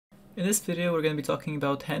In this video, we're going to be talking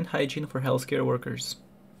about hand hygiene for healthcare workers.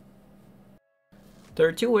 There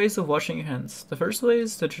are two ways of washing your hands. The first way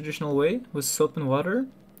is the traditional way, with soap and water,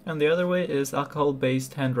 and the other way is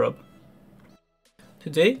alcohol-based hand rub.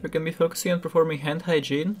 Today, we're going to be focusing on performing hand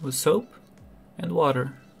hygiene with soap and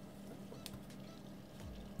water.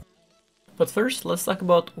 But first, let's talk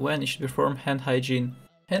about when you should perform hand hygiene.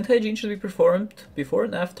 Hand hygiene should be performed before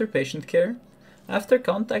and after patient care, after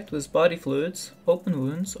contact with body fluids, open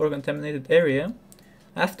wounds, or contaminated area,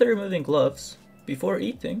 after removing gloves, before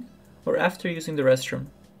eating, or after using the restroom.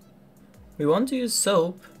 We want to use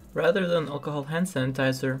soap rather than alcohol hand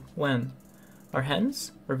sanitizer when our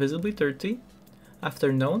hands are visibly dirty,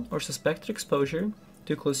 after known or suspected exposure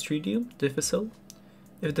to Clostridium difficile,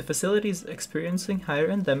 if the facility is experiencing higher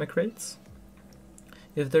endemic rates,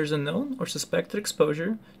 if there's a known or suspected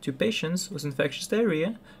exposure to patients with infectious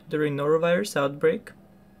diarrhea during norovirus outbreak,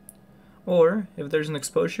 or if there's an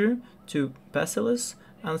exposure to Bacillus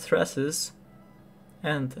anthracis,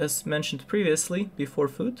 and as mentioned previously, before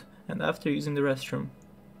food and after using the restroom.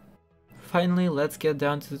 Finally, let's get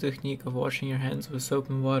down to the technique of washing your hands with soap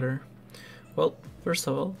and water. Well, first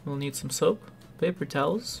of all, we'll need some soap, paper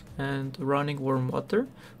towels, and running warm water.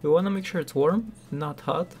 We want to make sure it's warm, not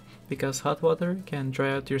hot, because hot water can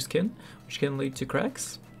dry out your skin, which can lead to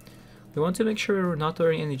cracks. We want to make sure we're not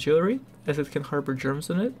wearing any jewelry, as it can harbor germs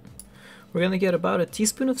in it. We're gonna get about a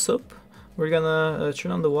teaspoon of soap. We're gonna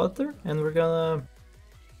turn on the water, and we're gonna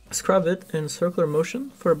scrub it in circular motion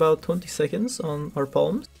for about 20 seconds on our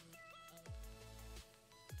palms.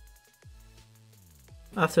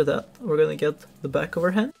 After that, we're gonna get the back of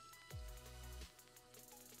our hand,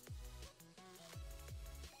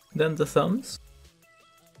 then the thumbs,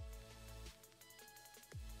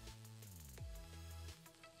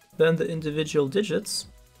 then the individual digits,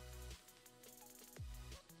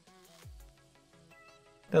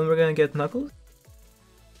 then we're gonna get knuckles,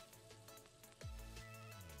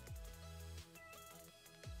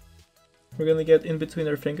 we're gonna get in between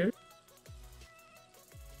our fingers,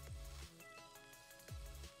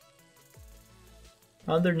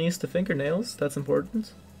 underneath the fingernails, that's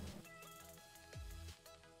important,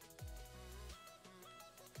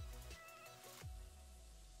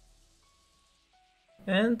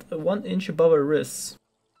 and 1 inch above our wrists.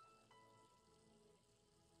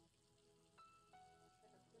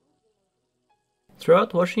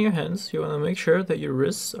 Throughout washing your hands, you want to make sure that your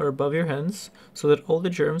wrists are above your hands so that all the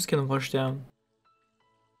germs can wash down.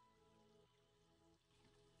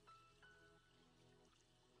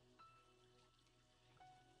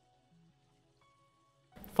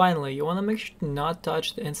 Finally, you want to make sure to not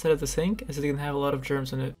touch the inside of the sink, as it can have a lot of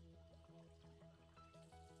germs in it.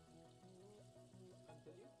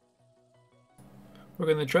 We're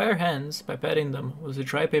going to dry our hands by patting them with a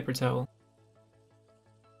dry paper towel.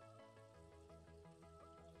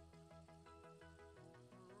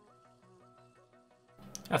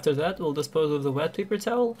 After that, we'll dispose of the wet paper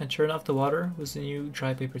towel and turn off the water with the new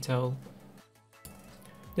dry paper towel.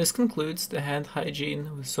 This concludes the hand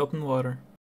hygiene with soap and water.